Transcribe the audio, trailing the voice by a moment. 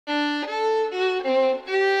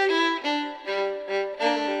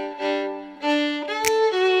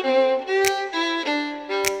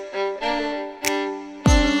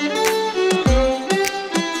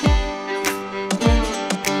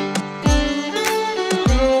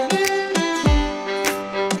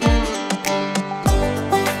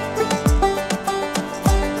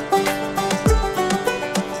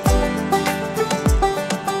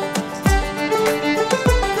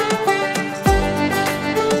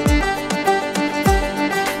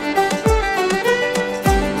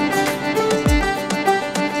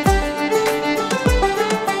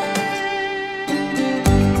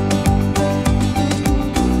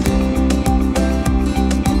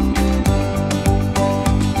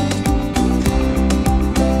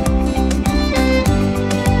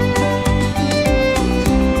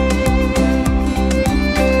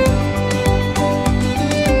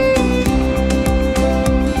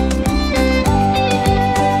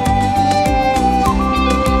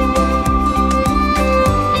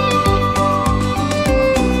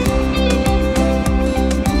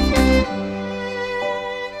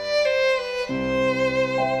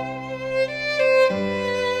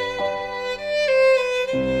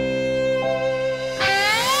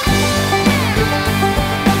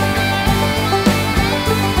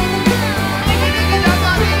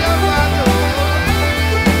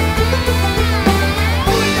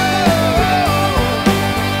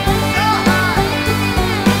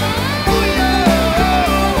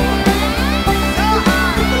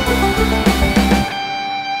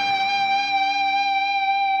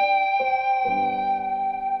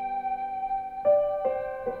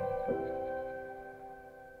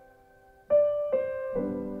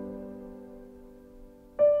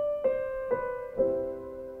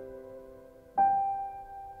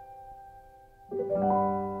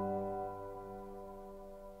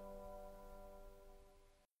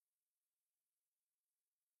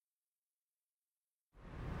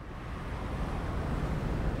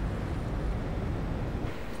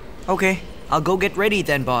Okay, I'll go get ready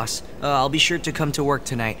then, boss. I'll be sure to come to work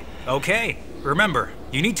tonight. Okay. Remember,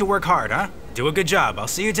 you need to work hard, huh? Do a good job. I'll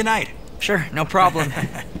see you tonight. Sure, no problem.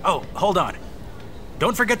 Oh, hold on.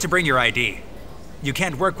 Don't forget to bring your ID. You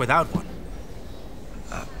can't work without one.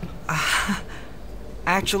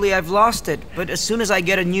 Actually, I've lost it, but as soon as I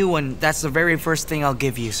get a new one, that's the very first thing I'll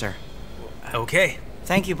give you, sir. Okay.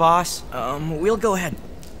 Thank you, boss. We'll go ahead.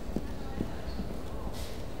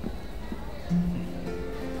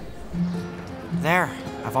 There.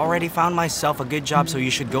 I've already found myself a good job, so you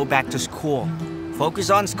should go back to school. Focus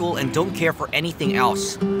on school and don't care for anything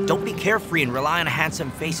else. Don't be carefree and rely on a handsome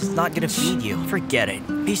face. It's not gonna feed you. Forget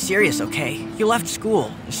it. Be serious, okay? You left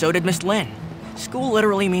school. So did Miss Lin. School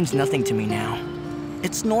literally means nothing to me now.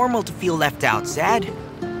 It's normal to feel left out, Zed.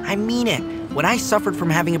 I mean it. When I suffered from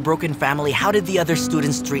having a broken family, how did the other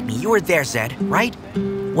students treat me? You were there, Zed, right?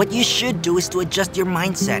 What you should do is to adjust your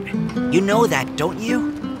mindset. You know that, don't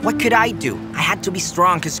you? What could I do? I had to be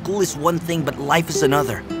strong because school is one thing, but life is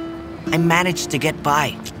another. I managed to get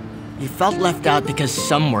by. You felt left out because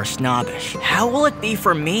some were snobbish. How will it be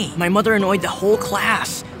for me? My mother annoyed the whole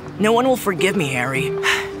class. No one will forgive me, Harry.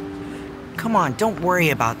 Come on, don't worry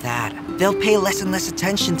about that. They'll pay less and less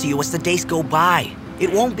attention to you as the days go by.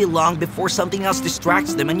 It won't be long before something else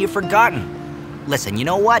distracts them and you're forgotten. Listen, you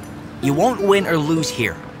know what? You won't win or lose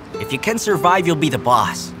here. If you can survive, you'll be the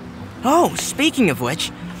boss. Oh, speaking of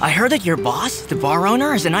which, I heard that your boss, the bar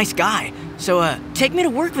owner, is a nice guy. So, take me to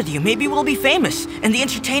work with you. Maybe we'll be famous in the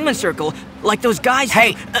entertainment circle, like those guys.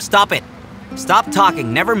 Hey, stop it. Stop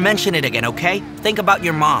talking. Never mention it again, okay? Think about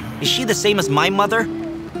your mom. Is she the same as my mother?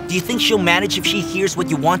 Do you think she'll manage if she hears what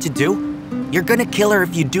you want to do? You're gonna kill her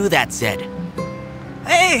if you do that, Zed.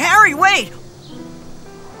 Hey, Harry, wait!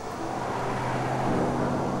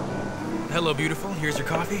 Hello, beautiful. Here's your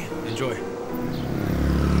coffee. Enjoy.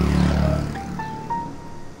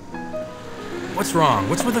 What's wrong?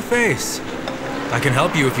 What's with the face? I can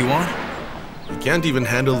help you if you want. You can't even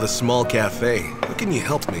handle the small cafe. How can you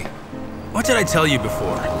help me? What did I tell you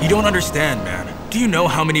before? You don't understand, man. Do you know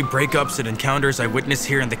how many breakups and encounters I witness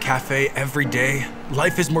here in the cafe every day?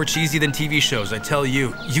 Life is more cheesy than TV shows, I tell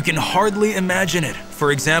you. You can hardly imagine it.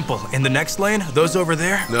 For example, in the next lane, those over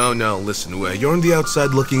there. No, listen, you're on the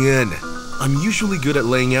outside looking in. I'm usually good at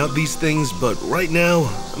laying out these things, but right now,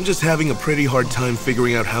 I'm just having a pretty hard time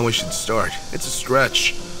figuring out how I should start. It's a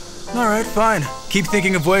stretch. Alright, fine. Keep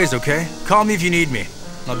thinking of ways, okay? Call me if you need me.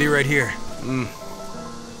 I'll be right here.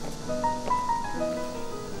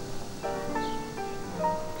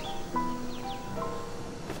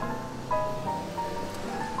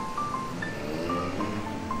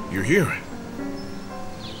 You're here.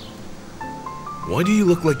 Why do you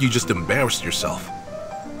look like you just embarrassed yourself?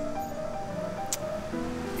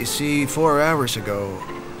 You see, 4 hours ago,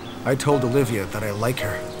 I told Olivia that I like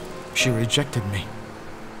her. She rejected me.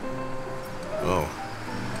 Oh.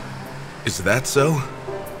 Is that so?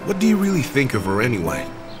 What do you really think of her anyway?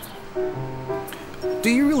 Do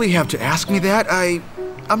you really have to ask me that?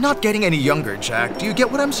 I'm not getting any younger, Jack. Do you get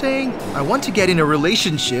what I'm saying? I want to get in a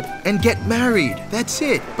relationship and get married. That's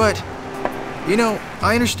it. But, you know,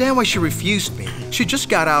 I understand why she refused me. She just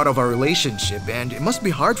got out of our relationship, and it must be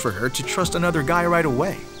hard for her to trust another guy right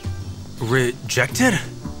away. Rejected?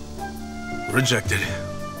 Rejected.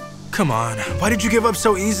 Come on, why did you give up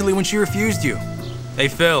so easily when she refused you? Hey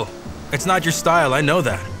Phil, it's not your style, I know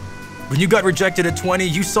that. When you got rejected at 20,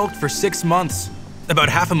 you sulked for 6 months. About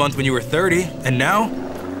half a month when you were 30, and now?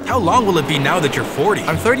 How long will it be now that you're 40?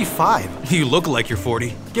 I'm 35. You look like you're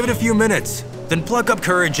 40. Give it a few minutes, then pluck up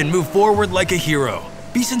courage and move forward like a hero.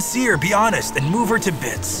 Be sincere, be honest, and move her to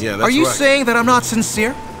bits. Yeah, that's Are you right. saying that I'm not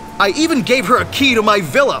sincere? I even gave her a key to my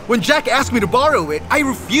villa. When Jack asked me to borrow it, I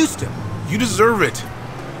refused him. You deserve it.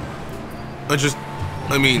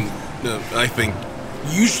 I think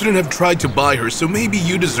you shouldn't have tried to buy her, so maybe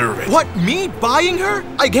you deserve it. What, me buying her?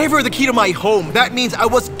 I gave her the key to my home. That means I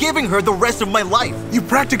was giving her the rest of my life. You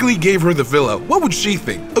practically gave her the villa. What would she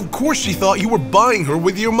think? Of course she thought you were buying her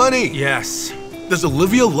with your money. Yes. Does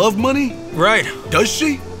Olivia love money? Right. Does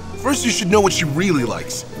she? First you should know what she really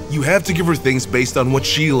likes. You have to give her things based on what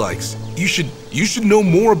she likes. You should know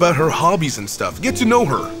more about her hobbies and stuff. Get to know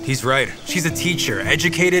her. He's right. She's a teacher,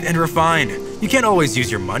 educated and refined. You can't always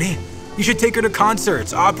use your money. You should take her to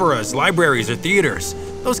concerts, operas, libraries, or theaters.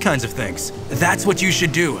 Those kinds of things. That's what you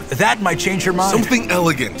should do. That might change her mind. Something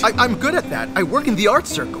elegant. I'm good at that. I work in the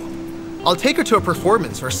arts circle. I'll take her to a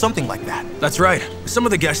performance or something like that. That's right. Some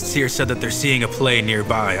of the guests here said that they're seeing a play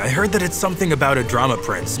nearby. I heard that it's something about a drama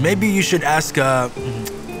prince. Maybe you should ask,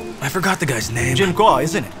 I forgot the guy's name. Jim Guo,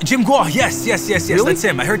 isn't it? Jim Guo, yes. Really? That's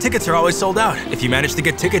him. I heard tickets are always sold out. If you manage to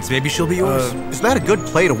get tickets, maybe she'll be yours. Is that a good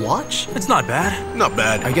play to watch? It's not bad. Not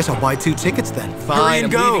bad. I guess I'll buy 2 tickets then. Hurry Fine,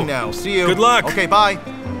 and I'm go. leaving now. See you. Good luck. Okay, bye.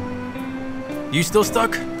 You still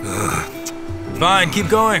stuck? Fine, keep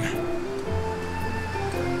going.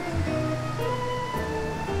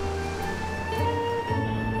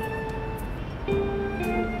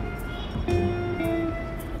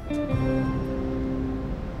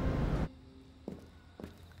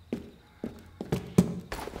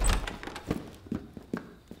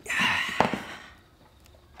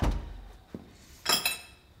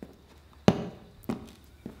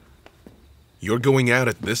 You're going out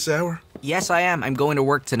at this hour? Yes, I am. I'm going to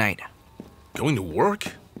work tonight. Going to work?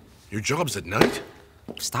 Your job's at night?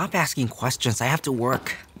 Stop asking questions. I have to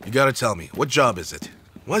work. You gotta tell me, what job is it?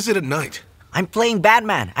 Why is it at night? I'm playing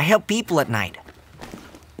Batman. I help people at night.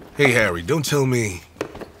 Hey, Harry, don't tell me.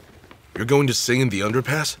 You're going to sing in the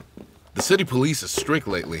underpass? The city police is strict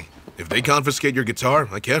lately. If they confiscate your guitar,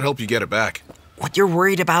 I can't help you get it back. What you're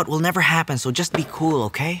worried about will never happen, so just be cool,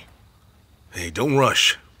 okay? Hey, don't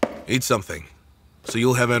rush. Eat something, so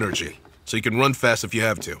you'll have energy, so you can run fast if you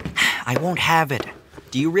have to. I won't have it.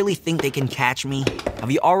 Do you really think they can catch me?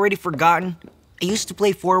 Have you already forgotten? I used to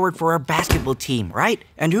play forward for our basketball team, right?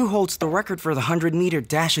 And who holds the record for the 100-meter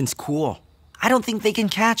dash in school? I don't think they can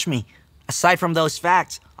catch me. Aside from those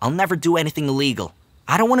facts, I'll never do anything illegal.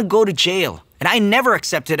 I don't want to go to jail, and I never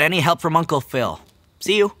accepted any help from Uncle Phil.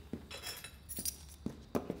 See you.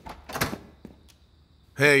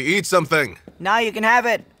 Hey, eat something. Now you can have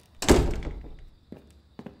it.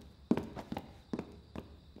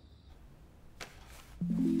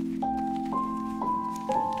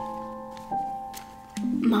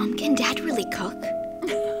 Mom, can Dad really cook?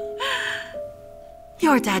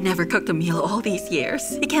 Your dad never cooked a meal all these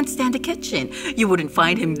years. He can't stand the kitchen. You wouldn't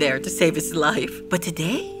find him there to save his life. But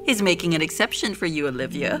today, he's making an exception for you,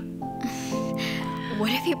 Olivia.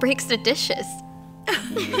 What if he breaks the dishes?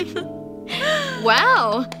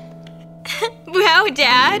 Wow. Wow,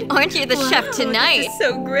 Dad. Aren't you the chef tonight? This is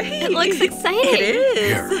so great. It looks exciting. It is.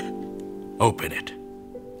 Here. Open it.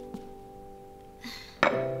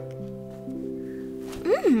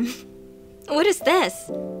 What is this?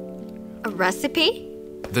 A recipe?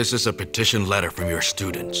 This is a petition letter from your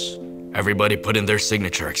students. Everybody put in their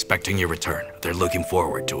signature expecting your return. They're looking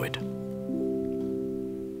forward to it.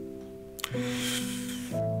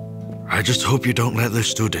 I just hope you don't let the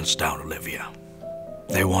students down, Olivia.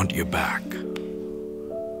 They want you back.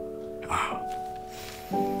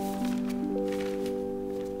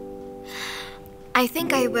 I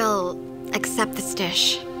think I will accept this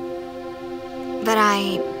dish. But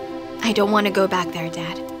I don't want to go back there,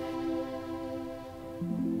 Dad.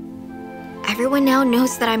 Everyone now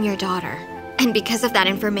knows that I'm your daughter. And because of that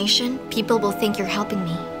information, people will think you're helping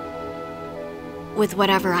me. With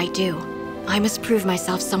whatever I do, I must prove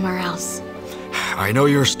myself somewhere else. I know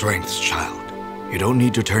your strengths, child. You don't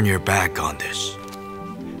need to turn your back on this.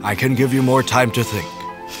 I can give you more time to think.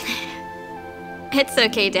 It's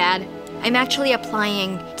okay, Dad. I'm actually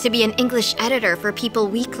applying to be an English editor for People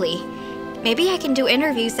Weekly. Maybe I can do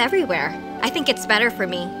interviews everywhere. I think it's better for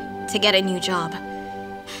me to get a new job.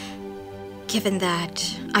 Given that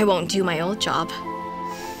I won't do my old job.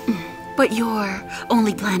 But you're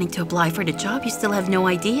only planning to apply for the job. You still have no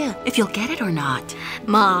idea if you'll get it or not.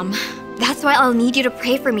 Mom, that's why I'll need you to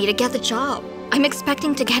pray for me to get the job. I'm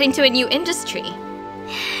expecting to get into a new industry.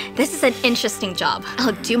 This is an interesting job.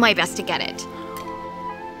 I'll do my best to get it.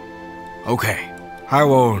 Okay, I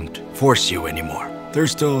won't force you anymore.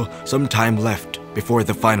 There's still some time left before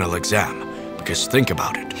the final exam. Because think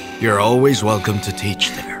about it, you're always welcome to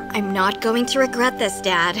teach there. I'm not going to regret this,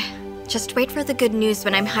 Dad. Just wait for the good news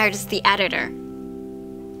when I'm hired as the editor.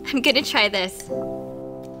 I'm gonna try this.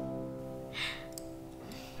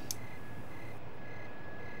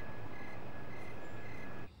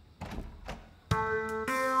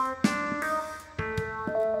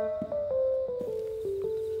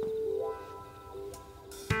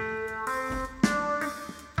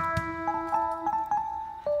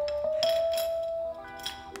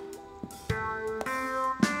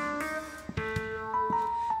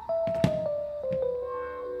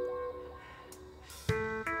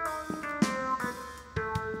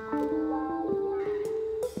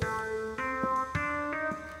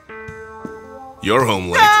 You're home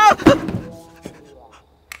late.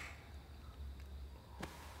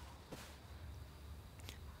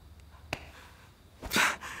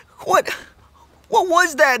 What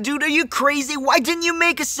was that, dude? Are you crazy? Why didn't you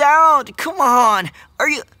make a sound? Come on. Are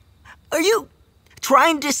you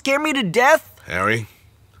trying to scare me to death? Harry,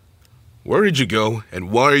 Where did you go,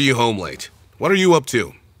 and why are you home late? What are you up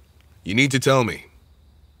to? You need to tell me.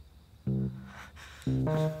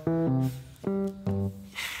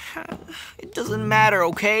 It doesn't matter,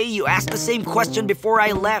 okay? You asked the same question before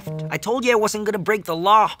I left. I told you I wasn't gonna break the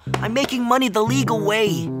law. I'm making money the legal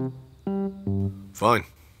way. Fine.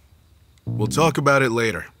 We'll talk about it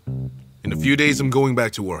later. In a few days, I'm going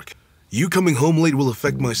back to work. You coming home late will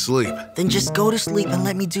affect my sleep. Then just go to sleep and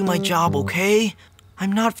let me do my job, okay?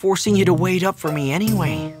 I'm not forcing you to wait up for me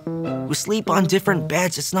anyway. We sleep on different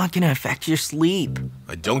beds, it's not gonna affect your sleep.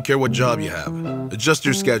 I don't care what job you have. Adjust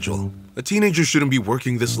your schedule. A teenager shouldn't be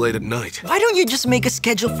working this late at night. Why don't you just make a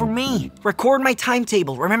schedule for me? Record my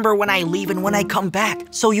timetable, remember when I leave and when I come back,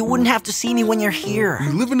 so you wouldn't have to see me when you're here. We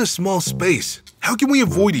live in a small space. How can we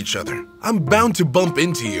avoid each other? I'm bound to bump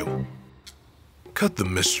into you. Cut the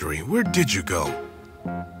mystery. Where did you go?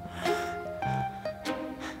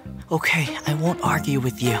 Okay, I won't argue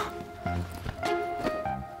with you.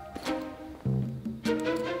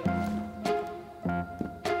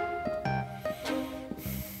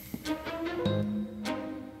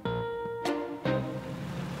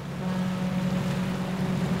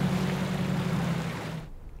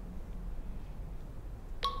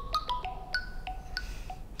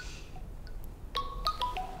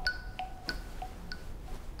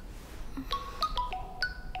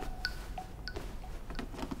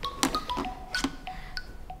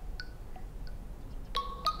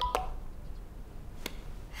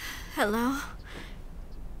 Hello?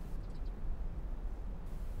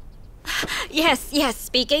 Yes,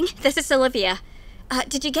 speaking. This is Olivia.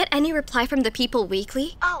 Did you get any reply from the People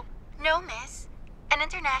Weekly? Oh, no, miss. An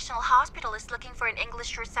international hospital is looking for an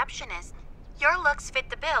English receptionist. Your looks fit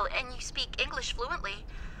the bill, and you speak English fluently.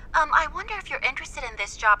 I wonder if you're interested in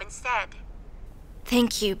this job instead.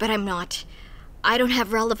 Thank you, but I'm not. I don't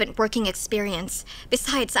have relevant working experience.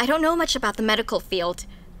 Besides, I don't know much about the medical field.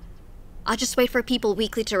 I'll just wait for People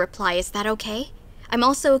Weekly to reply. Is that okay? I'm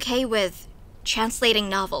also okay with translating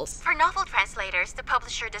novels. For novel translators, the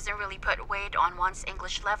publisher doesn't really put weight on one's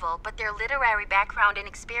English level, but their literary background and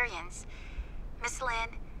experience. Miss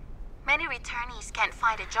Lin, many returnees can't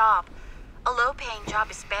find a job. A low-paying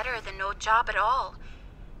job is better than no job at all.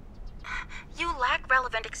 You lack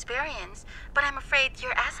relevant experience, but I'm afraid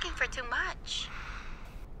you're asking for too much.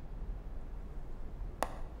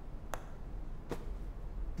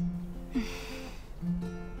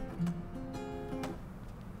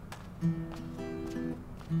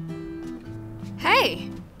 Hey!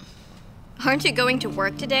 Aren't you going to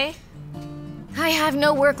work today? I have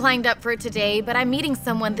no work lined up for today, but I'm meeting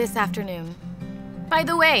someone this afternoon. By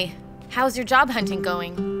the way, how's your job hunting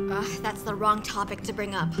going? That's the wrong topic to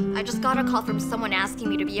bring up. I just got a call from someone asking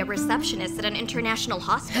me to be a receptionist at an international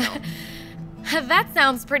hospital. That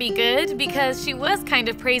sounds pretty good, because she was kind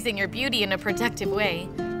of praising your beauty in a productive way.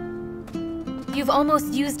 You've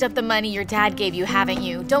almost used up the money your dad gave you, haven't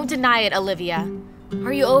you? Don't deny it, Olivia.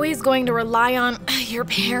 Are you always going to rely on your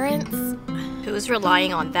parents? Who's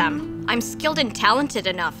relying on them? I'm skilled and talented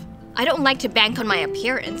enough. I don't like to bank on my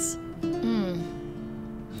appearance.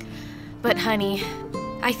 But honey,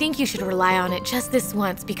 I think you should rely on it just this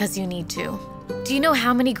once because you need to. Do you know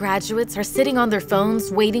how many graduates are sitting on their phones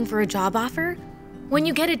waiting for a job offer? When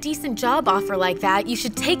you get a decent job offer like that, you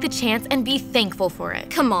should take the chance and be thankful for it.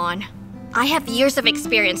 Come on. I have years of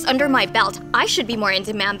experience under my belt. I should be more in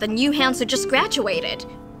demand than you hands who just graduated.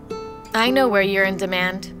 I know where you're in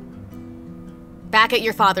demand. Back at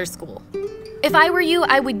your father's school. If I were you,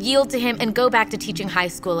 I would yield to him and go back to teaching high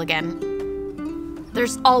school again.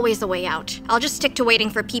 There's always a way out. I'll just stick to waiting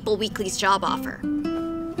for People Weekly's job offer.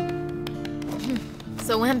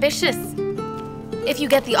 So ambitious. If you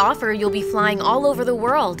get the offer, you'll be flying all over the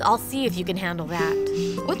world. I'll see if you can handle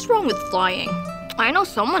that. What's wrong with flying? I know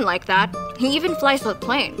someone like that. He even flies a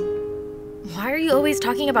plane. Why are you always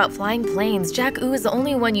talking about flying planes? Jack Wu is the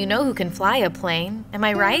only one you know who can fly a plane. Am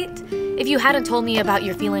I right? If you hadn't told me about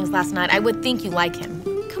your feelings last night, I would think you like him.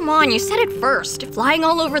 Come on, you said it first. Flying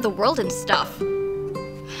all over the world and stuff.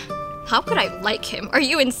 How could I like him? Are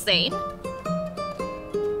you insane?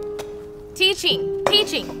 Teaching!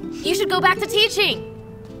 Teaching! You should go back to teaching!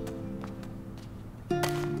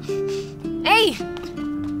 Hey!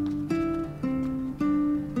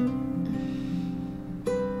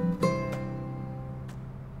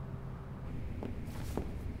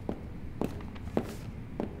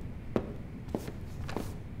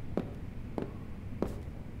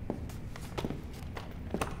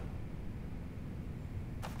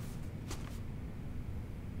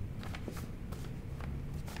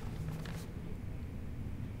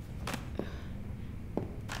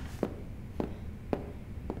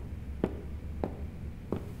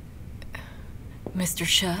 Mr.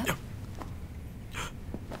 Shu?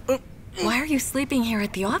 Why are you sleeping here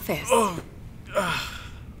at the office?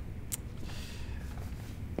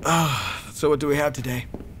 So what do we have today?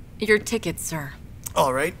 Your tickets, sir.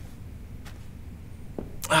 All right.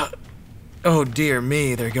 Oh dear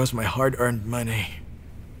me, there goes my hard-earned money.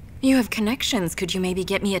 You have connections. Could you maybe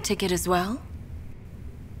get me a ticket as well?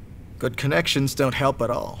 Good connections don't help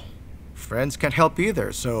at all. Friends can't help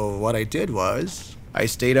either, so what I did was, I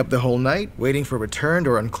stayed up the whole night waiting for returned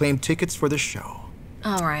or unclaimed tickets for the show.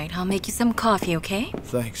 All right, I'll make you some coffee, okay?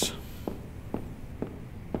 Thanks.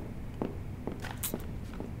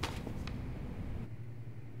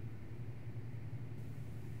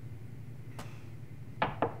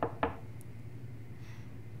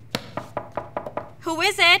 Who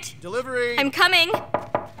is it? Delivery! I'm coming.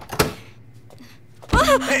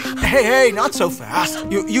 Hey, not so fast.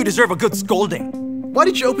 You deserve a good scolding. Why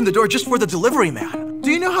did you open the door just for the delivery man?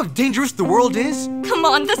 Do you know how dangerous the world is? Come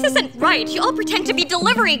on, this isn't right. You all pretend to be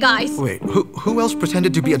delivery guys. Wait, who else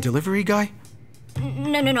pretended to be a delivery guy?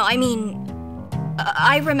 No, I mean...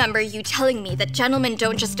 I remember you telling me that gentlemen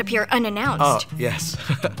don't just appear unannounced. Oh, yes.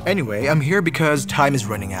 Anyway, I'm here because time is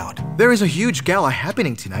running out. There is a huge gala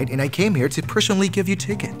happening tonight, and I came here to personally give you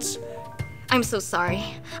tickets. I'm so sorry.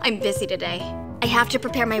 I'm busy today. I have to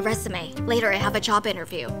prepare my resume. Later, I have a job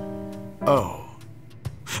interview. Oh.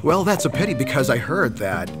 Well, that's a pity because I heard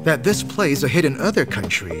that this plays a hit in other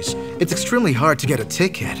countries. It's extremely hard to get a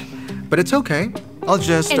ticket. But it's okay. I'll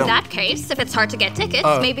just... In that case, if it's hard to get tickets,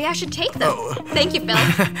 maybe I should take them. Thank you, Phil.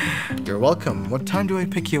 You're welcome. What time do I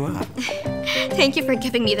pick you up? Thank you for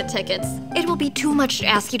giving me the tickets. It will be too much to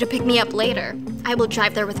ask you to pick me up later. I will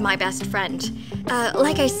drive there with my best friend.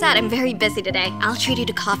 Like I said, I'm very busy today. I'll treat you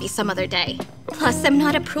to coffee some other day. Plus, I'm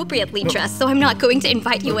not appropriately dressed, so I'm not going to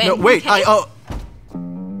invite you in. No, wait, okay?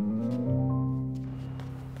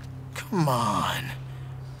 Come on.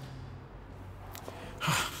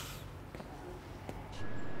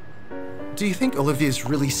 Do you think Olivia's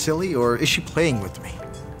really silly, or is she playing with me?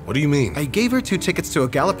 What do you mean? I gave her 2 tickets to a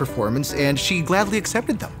gala performance, and she gladly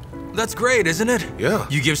accepted them. That's great, isn't it? Yeah.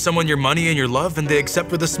 You give someone your money and your love, and they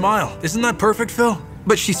accept with a smile. Isn't that perfect, Phil?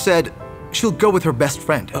 But she said she'll go with her best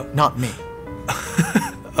friend, not me.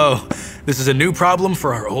 Oh, this is a new problem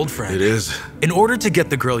for our old friend. It is. In order to get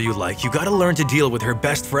the girl you like, you gotta learn to deal with her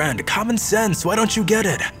best friend. Common sense, why don't you get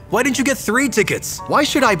it? Why didn't you get 3 tickets? Why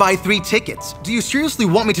should I buy 3 tickets? Do you seriously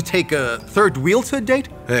want me to take a third wheel to a date?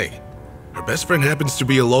 Hey, her best friend happens to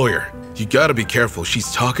be a lawyer. You gotta be careful.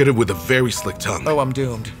 She's talkative with a very slick tongue. Oh, I'm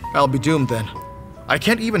doomed. I'll be doomed then. I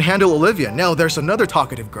can't even handle Olivia. Now there's another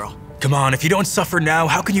talkative girl. Come on, if you don't suffer now,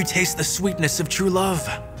 how can you taste the sweetness of true love?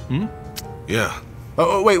 Yeah.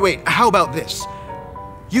 Oh, wait. How about this?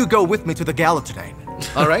 You go with me to the gala tonight,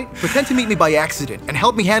 all right? Pretend to meet me by accident and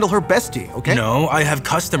help me handle her bestie, okay? No, I have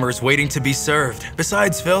customers waiting to be served.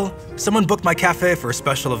 Besides, Phil, someone booked my cafe for a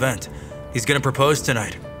special event. He's gonna propose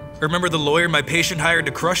tonight. Remember the lawyer my patient hired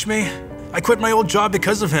to crush me? I quit my old job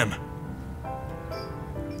because of him.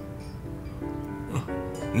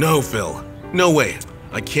 No, Phil. No way.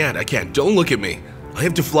 I can't. Don't look at me. I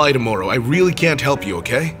have to fly tomorrow. I really can't help you,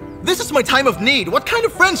 okay? This is my time of need. What kind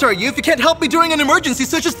of friends are you if you can't help me during an emergency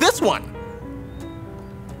such as this one?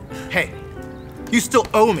 Hey, you still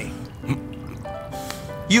owe me.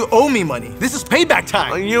 You owe me money. This is payback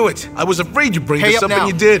time. I knew it. I was afraid you'd bring Pay this up up now.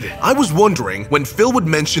 and you did. I was wondering when Phil would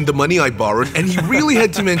mention the money I borrowed, and he really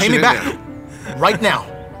had to mention Pay me it back. now. Right now.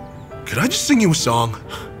 Could I just sing you a song?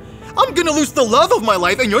 I'm gonna lose the love of my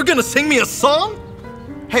life and you're gonna sing me a song?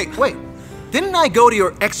 Hey, wait. Didn't I go to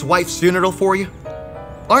your ex-wife's funeral for you?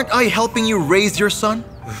 Aren't I helping you raise your son?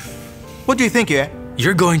 What do you think, yeah?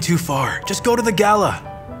 You're going too far. Just go to the gala.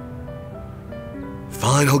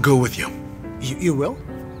 Fine, I'll go with you. You will?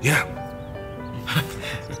 Yeah,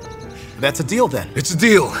 That's a deal then. it's a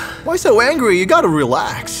deal. Why so angry? You gotta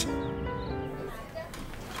relax.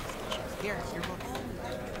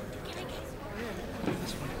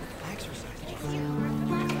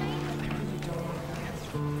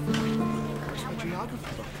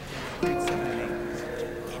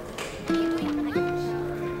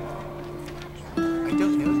 I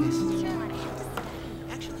don't know this.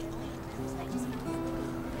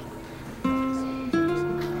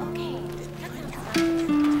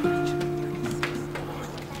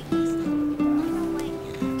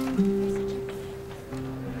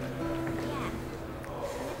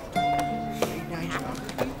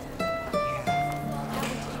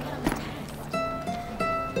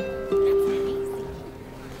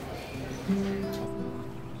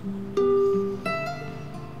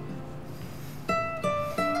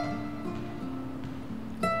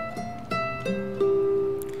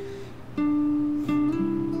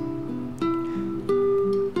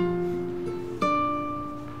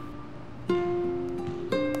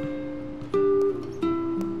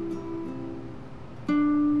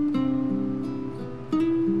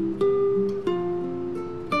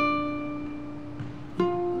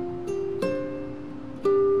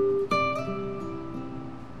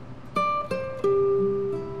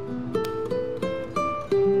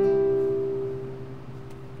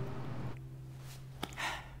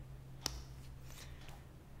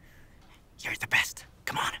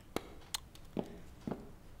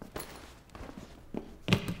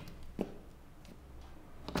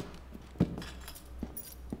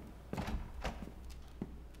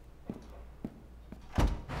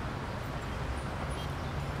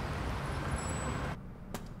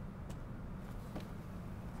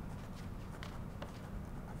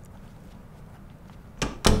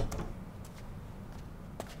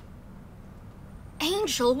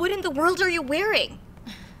 Angel, what in the world are you wearing?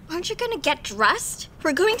 Aren't you gonna get dressed?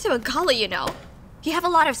 We're going to a gala, you know. You have a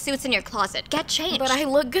lot of suits in your closet. Get changed. But I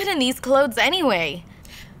look good in these clothes anyway.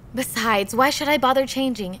 Besides, why should I bother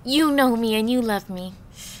changing? You know me and you love me.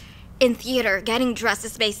 In theater, getting dressed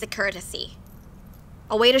is basic courtesy.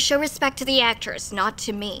 A way to show respect to the actors, not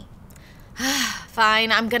to me.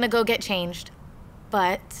 Fine, I'm gonna go get changed.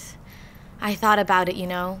 But I thought about it, you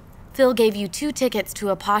know. Phil gave you 2 tickets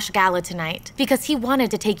to a posh gala tonight because he wanted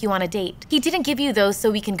to take you on a date. He didn't give you those so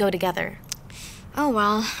we can go together. Oh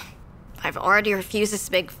well, I've already refused this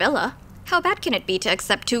big villa. How bad can it be to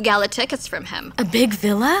accept 2 gala tickets from him? A big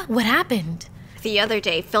villa? What happened? The other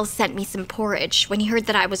day, Phil sent me some porridge when he heard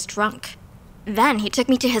that I was drunk. Then he took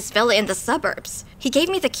me to his villa in the suburbs. He gave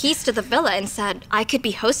me the keys to the villa and said I could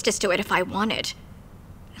be hostess to it if I wanted.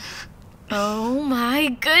 Oh my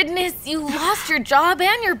goodness, you lost your job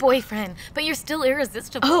and your boyfriend, but you're still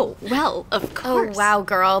irresistible. Oh, well, of course. Oh, wow,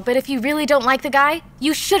 girl, but if you really don't like the guy,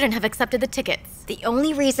 you shouldn't have accepted the tickets. The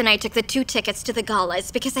only reason I took the 2 tickets to the gala is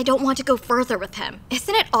because I don't want to go further with him.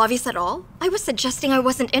 Isn't it obvious at all? I was suggesting I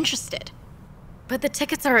wasn't interested. But the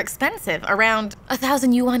tickets are expensive, around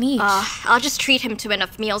 1,000 yuan each. I'll just treat him to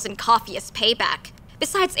enough meals and coffee as payback.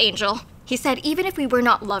 Besides, Angel, he said even if we were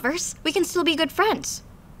not lovers, we can still be good friends.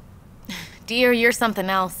 Dear, you're something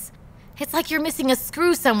else. It's like you're missing a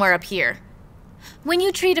screw somewhere up here. When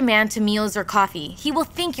you treat a man to meals or coffee, he will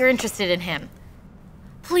think you're interested in him.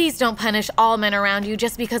 Please don't punish all men around you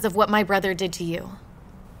just because of what my brother did to you.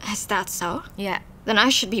 Is that so? Yeah. Then I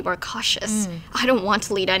should be more cautious. I don't want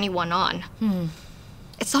to lead anyone on.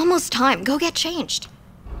 It's almost time. Go get changed.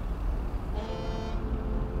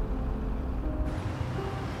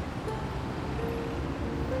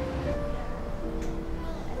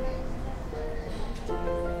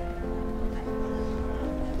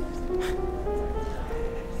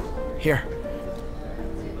 Here.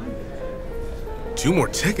 2 more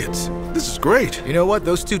tickets? This is great. You know what?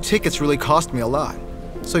 Those 2 tickets really cost me a lot.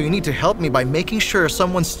 So you need to help me by making sure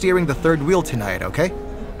someone's steering the 3rd wheel tonight, okay?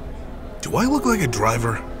 Do I look like a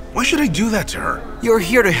driver? Why should I do that to her? You're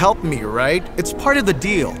here to help me, right? It's part of the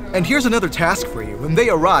deal. And here's another task for you. When they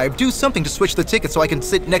arrive, do something to switch the tickets so I can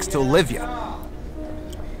sit next to Olivia.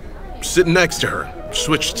 Sit next to her.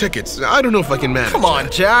 Switch tickets. I don't know if I can manage. Come on,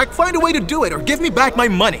 Jack. Find a way to do it or give me back my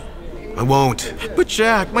money. I won't. But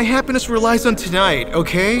Jack, my happiness relies on tonight,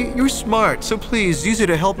 okay? You're smart, so please use it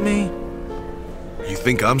to help me. You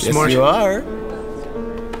think I'm smart? Yes, you are.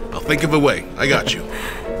 I'll think of a way. I got you.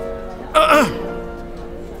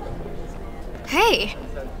 Hey!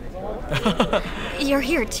 You're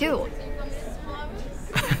here too.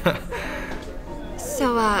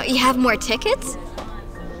 So, you have more tickets?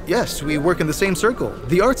 Yes, we work in the same circle,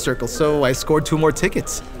 the art circle, so I scored 2 more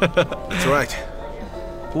tickets. That's right.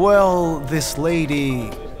 Well, this lady...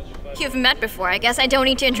 You've met before. I guess I don't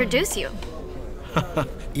need to introduce you.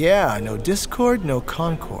 Yeah, no discord, no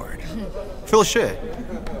concord. Phil Shi.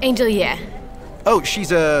 Angel, yeah. Oh,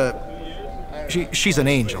 she's a... She's an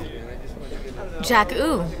angel. Jack,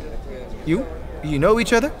 ooh. You know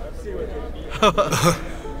each other?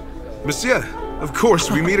 Monsieur, of course,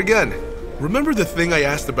 we meet again. Remember the thing I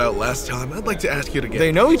asked about last time? I'd like to ask it again.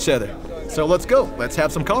 They know each other. So let's go. Let's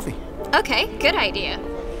have some coffee. Okay, good idea.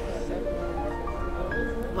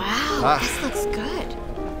 Wow, this looks good.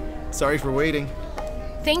 Sorry for waiting.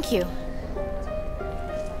 Thank you.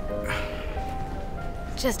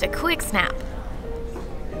 Just a quick snap.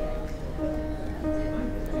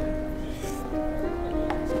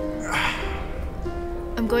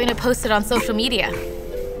 I'm going to post it on social media.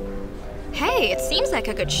 Hey, it seems like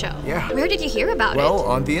a good show. Yeah. Where did you hear about Well,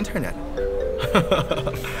 on the internet.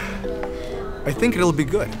 I think it'll be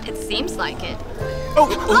good. it? It seems like it.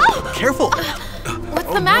 Oh, careful.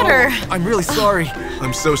 What's the matter? I'm really sorry.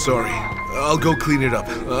 I'm so sorry. I'll go clean it up.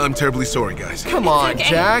 I'm terribly sorry, guys. Come on, okay.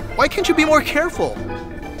 Jack. Why can't you be more careful?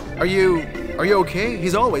 Are you okay?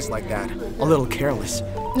 He's always like that. A little careless.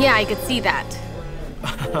 Yeah, I could see that.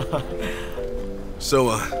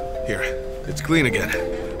 So, here. It's clean again.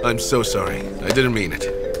 I'm so sorry. I didn't mean it.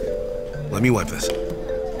 Let me wipe this.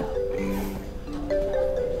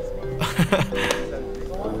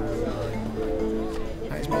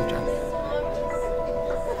 Nice move, Jack.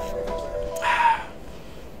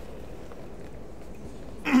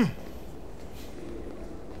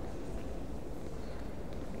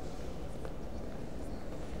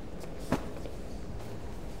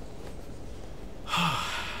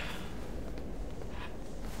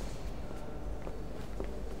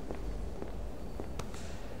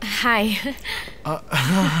 Hi.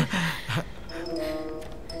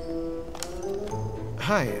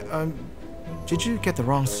 Hi, did you get the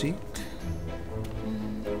wrong seat?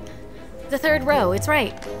 The third row, it's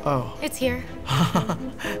right. Oh. It's here.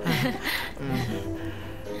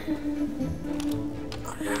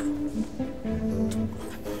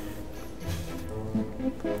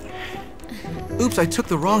 Oops, I took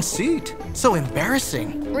the wrong seat. So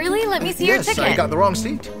embarrassing. Really? Let me see your ticket. Yes, I got the wrong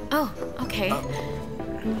seat. Oh, okay.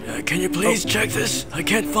 Can you please check this? I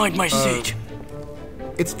can't find my seat.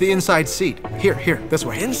 It's the inside seat. Here, this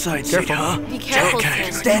way. Inside Careful. seat, huh? Be careful, Okay.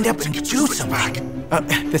 Tim. Stand up and do something.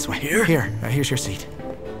 This way. Here? Here's your seat.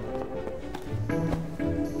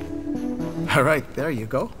 All right, there you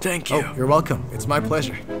go. Thank you. Oh, you're welcome. It's my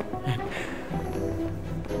pleasure.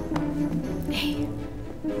 Hey,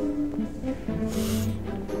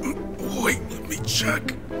 Wait, let me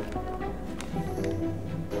check.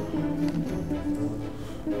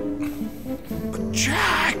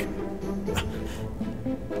 Jack!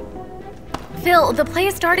 Phil, the play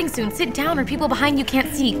is starting soon. Sit down or people behind you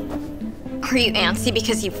can't see. Are you antsy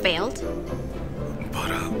because you failed?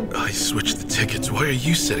 But, I switched the tickets. Why are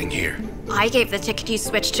you sitting here? I gave the ticket you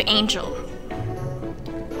switched to Angel.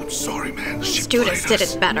 I'm sorry, man. She Students played did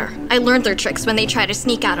us. it better. I learned their tricks when they try to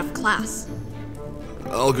sneak out of class.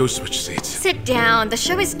 I'll go switch seats. Sit down. The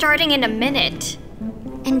show is starting in a minute.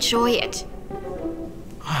 Enjoy it.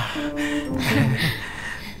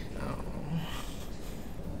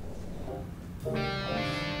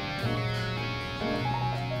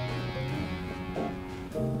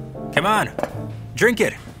 Come on, drink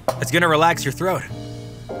it. It's gonna relax your throat.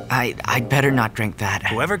 I'd better not drink that.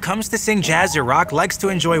 Whoever comes to sing jazz or rock likes to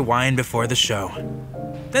enjoy wine before the show.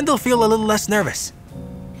 Then they'll feel a little less nervous.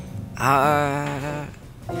 That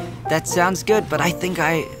sounds good, but I think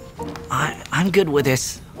I'm good with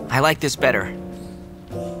this. I like this better.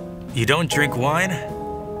 You don't drink wine?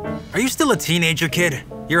 Are you still a teenager, kid?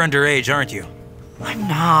 You're underage, aren't you? I'm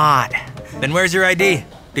not. Then where's your ID?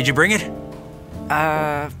 Did you bring it?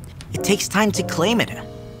 It takes time to claim it.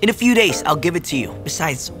 In a few days, I'll give it to you.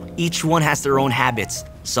 Besides, each one has their own habits.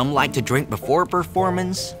 Some like to drink before a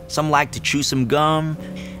performance, some like to chew some gum,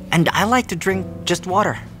 and I like to drink just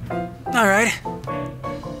water. All right.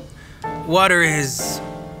 Water is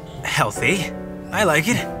healthy. I like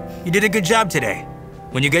it. You did a good job today.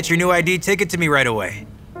 When you get your new ID, take it to me right away.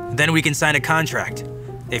 Then we can sign a contract.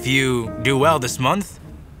 If you do well this month,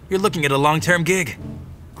 you're looking at a long-term gig.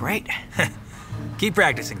 Great. Keep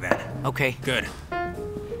practicing then. Okay. Good.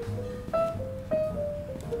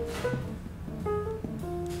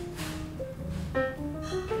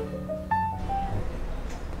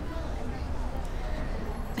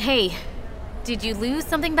 Hey, did you lose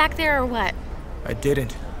something back there or what? I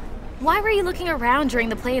didn't. Why were you looking around during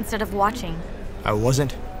the play instead of watching? I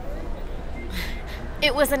wasn't.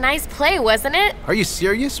 It was a nice play, wasn't it? Are you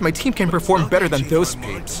serious? My team can perform better than those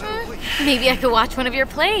peeps. Maybe I could watch one of your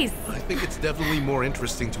plays. I think it's definitely more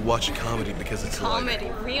interesting to watch a comedy because it's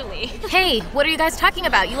lighter. Really? Hey, what are you guys talking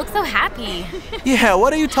about? You look so happy. Yeah,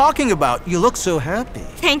 what are you talking about? You look so happy.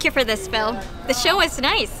 Thank you for this, Phil. The show was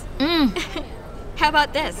nice. How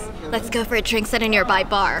about this? Let's go for a drinks at a nearby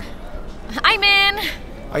bar. I'm in.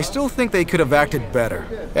 I still think they could have acted better.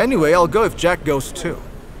 Anyway, I'll go if Jack goes too.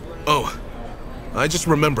 Oh, I just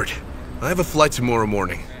remembered. I have a flight tomorrow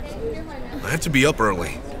morning. I have to be up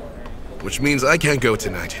early, which means I can't go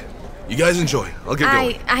tonight. You guys enjoy. I'll get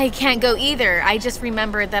going. I can't go either. I just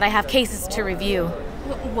remembered that I have cases to review.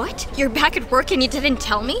 What? You're back at work and you didn't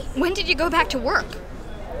tell me? When did you go back to work?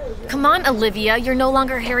 Come on, Olivia. You're no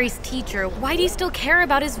longer Harry's teacher. Why do you still care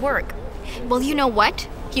about his work? Well, you know what?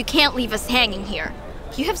 You can't leave us hanging here.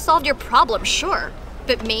 You have solved your problem, sure.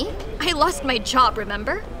 But me? I lost my job,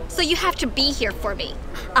 remember? So you have to be here for me.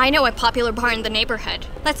 I know a popular bar in the neighborhood.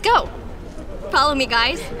 Let's go. Follow me,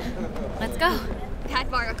 guys. Let's go. That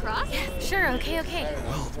bar across? Sure, okay.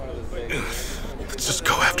 Let's just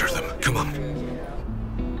go after them. Come on.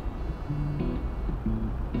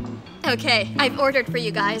 Okay, I've ordered for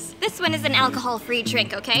you guys. This one is an alcohol-free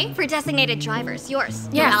drink, okay? For designated drivers. Yours.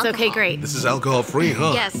 No Yes, alcohol. okay, great. This is alcohol-free,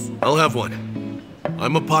 huh? Yes. I'll have one.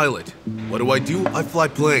 I'm a pilot. What do? I fly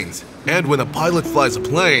planes. And when a pilot flies a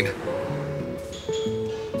plane...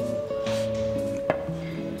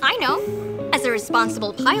 I know. As a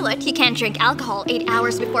responsible pilot, you can't drink alcohol 8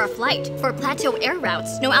 hours before a flight. For plateau air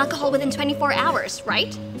routes, no alcohol within 24 hours,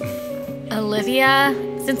 right? Olivia,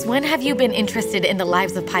 since when have you been interested in the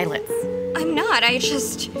lives of pilots? I'm not. I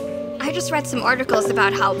just read some articles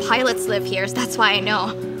about how pilots live here, so that's why I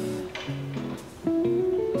know.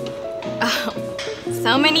 Oh,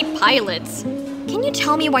 so many pilots. Can you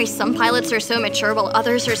tell me why some pilots are so mature while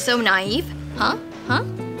others are so naive? Huh?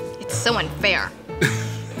 It's so unfair.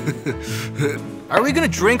 Are we gonna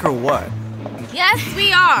drink or what? Yes,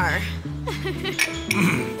 we are.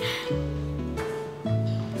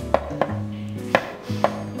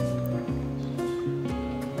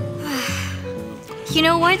 You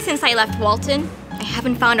know what? Since I left Walton, I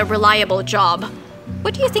haven't found a reliable job.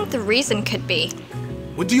 What do you think the reason could be?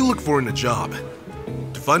 What do you look for in a job?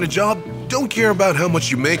 To find a job, don't care about how much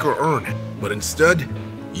you make or earn, but instead,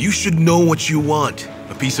 you should know what you want.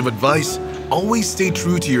 A piece of advice: always stay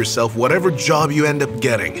true to yourself whatever job you end up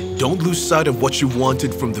getting. Don't lose sight of what you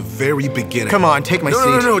wanted from the very beginning. Come on, take my seat.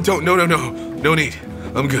 No need.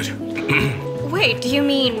 I'm good. Wait, do you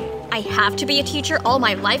mean I have to be a teacher all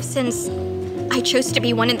my life since I chose to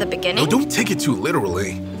be one in the beginning? No, don't take it too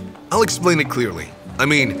literally. I'll explain it clearly. I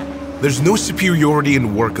mean, there's no superiority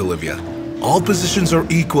in work, Olivia. All positions are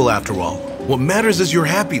equal after all. What matters is your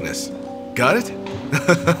happiness. Got it?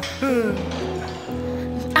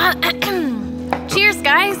 Cheers,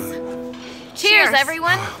 guys. Cheers,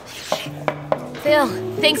 everyone. Phil,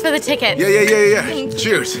 thanks for the ticket. Yeah.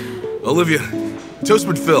 Cheers. Olivia, toast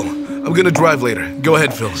with Phil. I'm gonna drive later. Go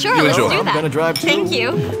ahead, Phil. Sure, you let's enjoy. do that. I'm gonna drive too. Thank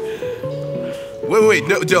you. Wait,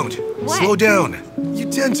 no, don't. What? Slow down. You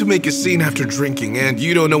tend to make a scene after drinking, and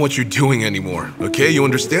you don't know what you're doing anymore. Okay, you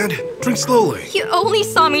understand? Drink slowly. You only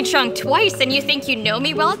saw me drunk twice and you think you know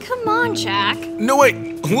me well? Come on, Jack. No, wait.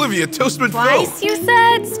 Olivia, toast with Phil. Twice, you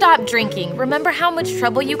said? Stop drinking. Remember how much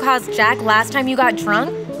trouble you caused Jack last time you got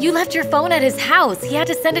drunk? You left your phone at his house. He had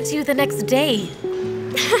to send it to you the next day.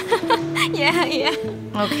 Yeah.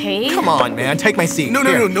 Okay. Come on, man, take my seat. No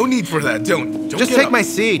need for that. Don't Just get take up. my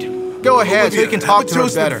seat. Go ahead, so Olivia, you can have talk a to her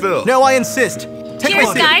toast with better. Phil. No, I insist. Take my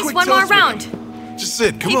Cheers, seat. guys. Quick One more toast with round. Just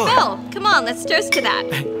sit, come Hey, on. Phil, come on, let's toast to that.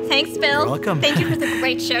 Thanks, Phil. You're welcome. Thank you for the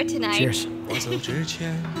great show tonight. Cheers. 我走之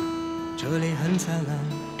前，这里很灿烂，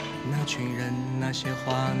那群人，那些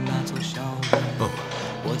花，那座小院。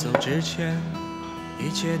我走之前，一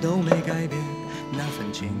切都没改变，那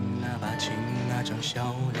份情，那把情，那张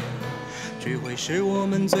笑脸。聚会是我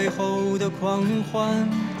们最后的狂欢，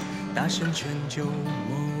大声劝酒，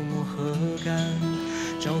默默喝干。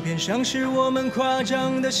照片上是我们夸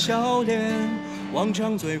张的笑脸，往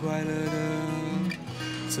常最快乐的，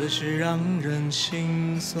此时让人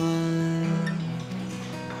心酸。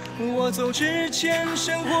我走之前，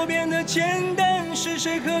生活变得简单，时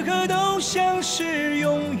时刻刻都像是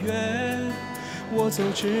永远。我走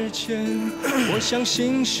之前，我相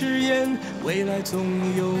信誓言，未来总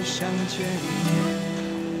有相见一天。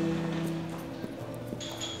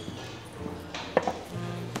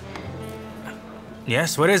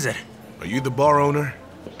 Yes, what is it? Are you the bar owner?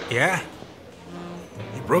 Yeah?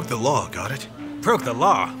 You broke the law, got it? Broke the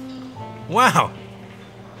law? Wow.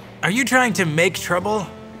 Are you trying to make trouble?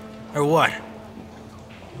 Or what?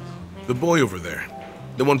 The boy over there.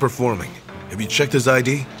 The one performing. Have you checked his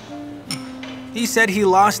ID? He said he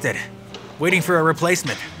lost it. Waiting for a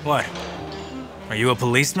replacement. What? Are you a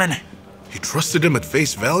policeman? You trusted him at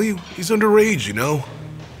face value? He's underage, you know?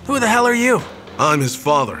 Who the hell are you? I'm his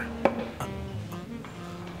father.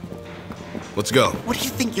 Let's go. What do you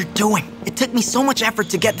think you're doing? It took me so much effort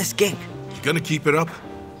to get this gig. You gonna keep it up?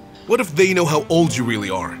 What if they know how old you really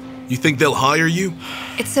are? You think they'll hire you?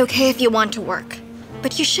 It's okay if you want to work,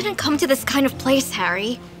 but you shouldn't come to this kind of place,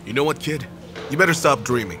 Harry. You know what, kid? You better stop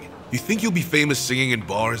dreaming. You think you'll be famous singing in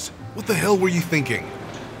bars? What the hell were you thinking?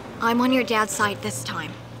 I'm on your dad's side this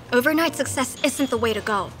time. Overnight success isn't the way to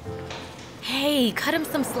go. Hey, cut him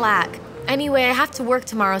some slack. Anyway, I have to work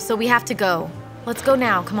tomorrow, so we have to go. Let's go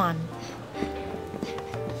now, come on.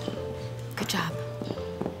 Good job.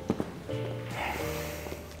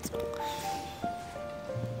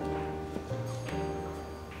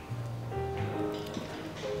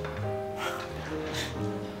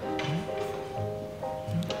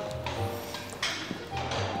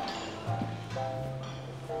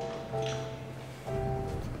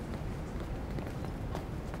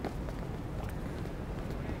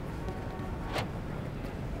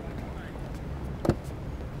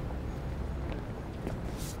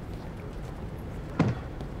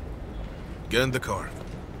 Get in the car.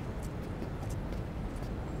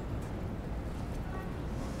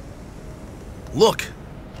 Look!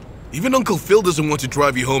 Even Uncle Phil doesn't want to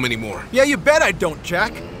drive you home anymore. Yeah, you bet I don't,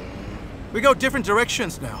 Jack. We go different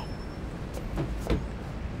directions now.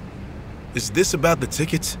 Is this about the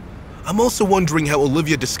tickets? I'm also wondering how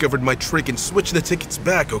Olivia discovered my trick and switched the tickets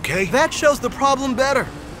back, okay? That shows the problem better.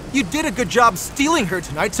 You did a good job stealing her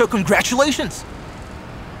tonight, so congratulations.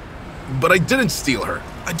 But I didn't steal her.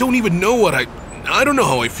 I don't even know what I don't know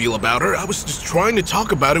how I feel about her. I was just trying to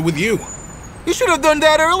talk about it with you. You should have done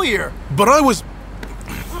that earlier. But I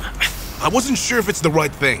wasn't sure if it's the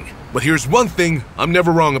right thing. But here's one thing I'm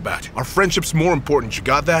never wrong about. Our friendship's more important, you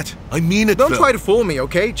got that? I mean it, Don't Phil. try to fool me,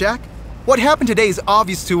 okay, Jack? What happened today is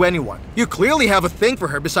obvious to anyone. You clearly have a thing for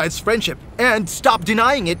her besides friendship. And stop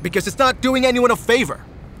denying it because it's not doing anyone a favor.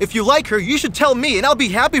 If you like her, you should tell me and I'll be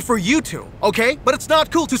happy for you two, okay? But it's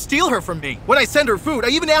not cool to steal her from me. When I send her food, I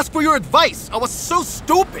even ask for your advice. I was so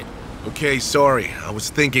stupid. Okay, sorry. I was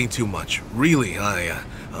thinking too much. Really,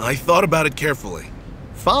 I thought about it carefully.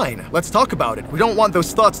 Fine, let's talk about it. We don't want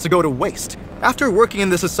those thoughts to go to waste. After working in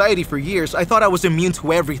this society for years, I thought I was immune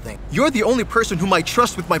to everything. You're the only person whom I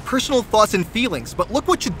trust with my personal thoughts and feelings, but look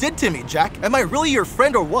what you did to me, Jack. Am I really your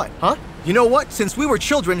friend or what, huh? You know what? Since we were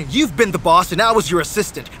children, you've been the boss and I was your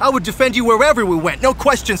assistant. I would defend you wherever we went, no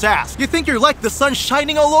questions asked. You think you're like the sun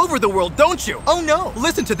shining all over the world, don't you? Oh no.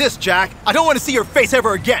 Listen to this, Jack. I don't want to see your face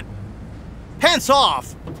ever again. Hands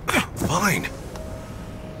off! Fine.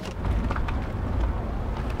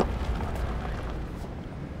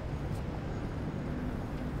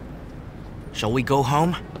 Shall we go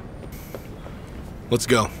home? Let's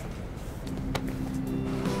go.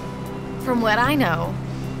 From what I know,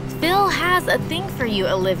 Phil has a thing for you,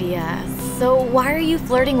 Olivia. So why are you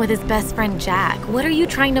flirting with his best friend, Jack? What are you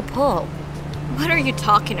trying to pull? What are you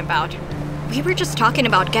talking about? We were just talking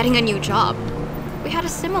about getting a new job. We had a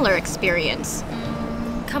similar experience.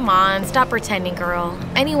 Come on, stop pretending, girl.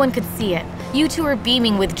 Anyone could see it. You two are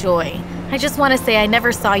beaming with joy. I just want to say I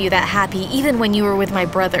never saw you that happy, even when you were with my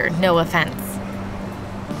brother, no offense.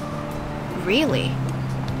 Really?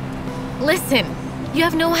 Listen, you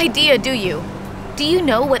have no idea, do you? Do you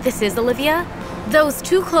know what this is, Olivia? Those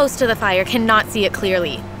too close to the fire cannot see it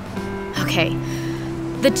clearly. Okay,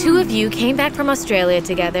 the two of you came back from Australia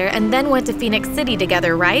together and then went to Phoenix City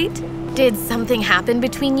together, right? Did something happen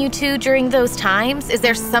between you two during those times? Is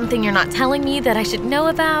there something you're not telling me that I should know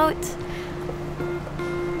about?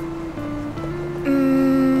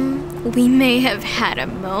 We may have had a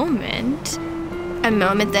moment. A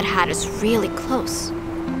moment that had us really close.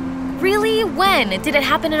 Really? When? Did it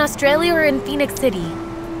happen in Australia or in Phoenix City?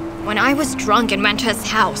 When I was drunk and went to his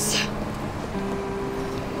house.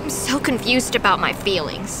 I'm so confused about my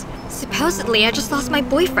feelings. Supposedly, I just lost my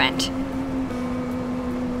boyfriend.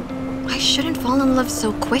 I shouldn't fall in love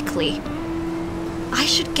so quickly. I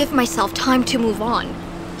should give myself time to move on.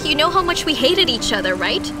 You know how much we hated each other,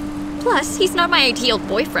 right? Plus, he's not my ideal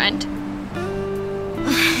boyfriend.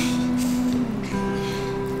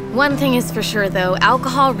 One thing is for sure, though,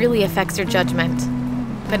 alcohol really affects your judgment.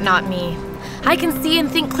 But not me. I can see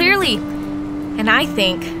and think clearly. And I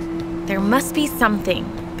think there must be something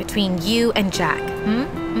between you and Jack.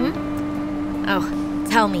 Oh,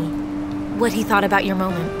 tell me what he thought about your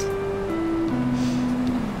moment.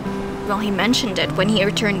 Well, he mentioned it when he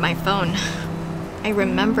returned my phone. I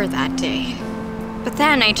remember that day. But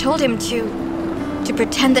then I told him to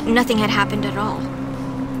pretend that nothing had happened at all.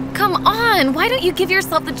 Come on, why don't you give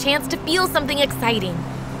yourself the chance to feel something exciting?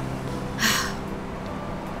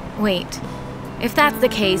 Wait, if that's the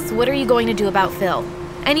case, what are you going to do about Phil?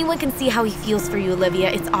 Anyone can see how he feels for you,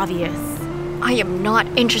 Olivia, it's obvious. I am not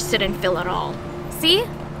interested in Phil at all. See?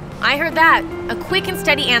 I heard that. A quick and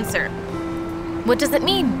steady answer. What does it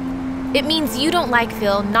mean? It means you don't like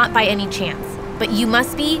Phil, not by any chance. But you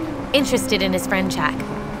must be interested in his friend Jack.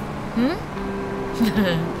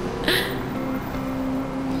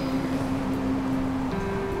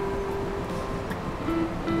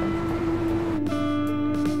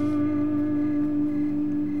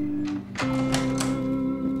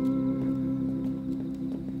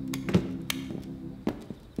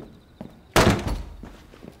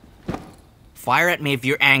 Fire at me if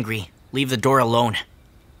you're angry. Leave the door alone.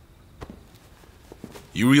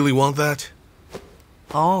 You really want that?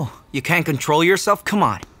 Oh, you can't control yourself? Come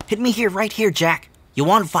on. Hit me here, right here, Jack. You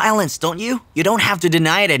want violence, don't you? You don't have to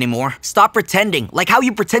deny it anymore. Stop pretending. Like how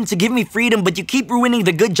you pretend to give me freedom, but you keep ruining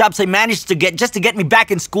the good jobs I managed to get just to get me back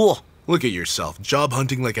in school. Look at yourself, job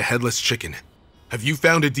hunting like a headless chicken. Have you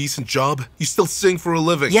found a decent job? You still sing for a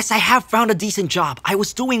living. Yes, I have found a decent job. I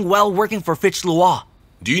was doing well working for Fitch Loire.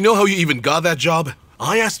 Do you know how you even got that job?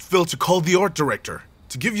 I asked Phil to call the art director,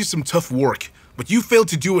 to give you some tough work, but you failed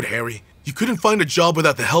to do it, Harry. You couldn't find a job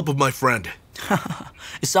without the help of my friend.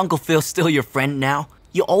 Is Uncle Phil still your friend now?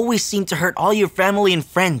 You always seem to hurt all your family and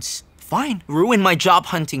friends. Fine, ruin my job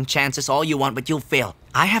hunting chances all you want, but you'll fail.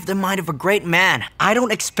 I have the mind of a great man. I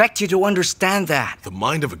don't expect you to understand that. The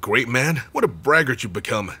mind of a great man? What a braggart you've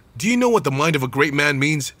become. Do you know what the mind of a great man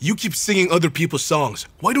means? You keep singing other people's songs.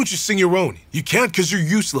 Why don't you sing your own? You can't because you're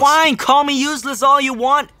useless. Fine, call me useless all you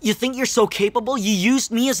want. You think you're so capable? You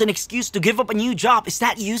used me as an excuse to give up a new job. Is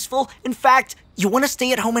that useful? In fact, you want to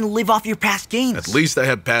stay at home and live off your past gains. At least I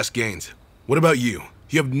had past gains. What about you?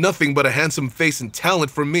 You have nothing but a handsome face and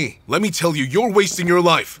talent from me. Let me tell you, you're wasting your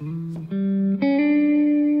life.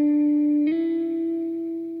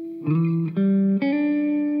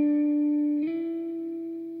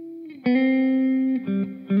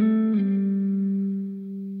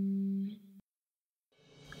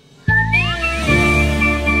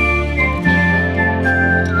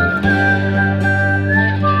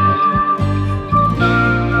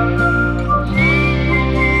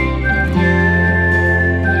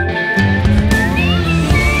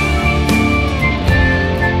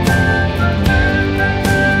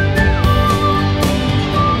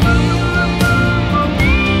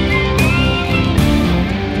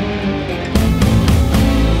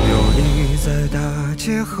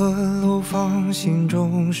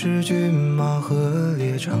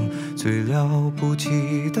 最了不起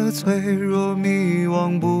的脆弱迷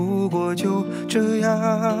惘，不过就这样。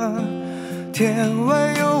天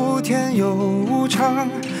外有天有无常，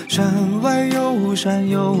山外有山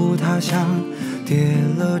有他乡，跌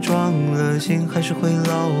了撞了，心还是回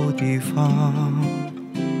老地方。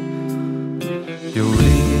游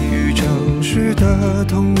离于城市的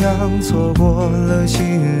同样，错过了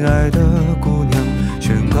心爱的姑娘，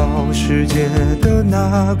宣告世界的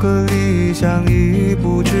那个理想已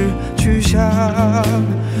不知去向。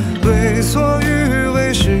为所欲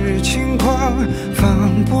为是轻狂，防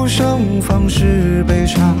不胜防是悲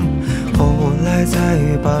伤，后来才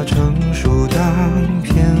把成熟当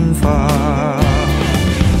偏方。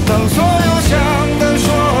当所有想的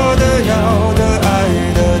说的要的爱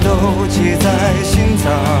的都记在心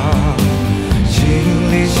脏，行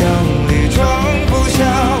李箱里装不下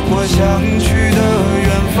我想去的远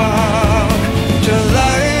方。这来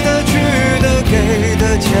的去的给的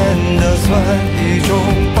欠的算一种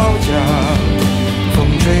褒奖，风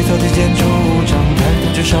吹草低见惆怅，但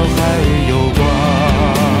至少还有光。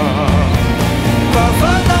把烦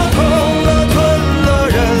恼吞了吞了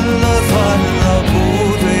忍了算了，不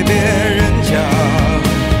对别人讲，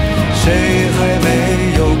谁还没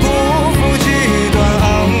有辜负几段昂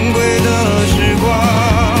贵的时光。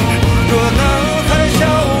若男孩笑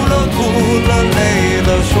了哭了累了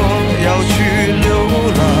说要去流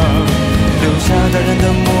浪，留下大人的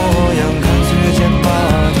模样，看岁月剑拔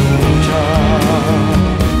弩张。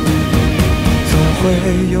总会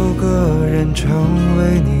有个人成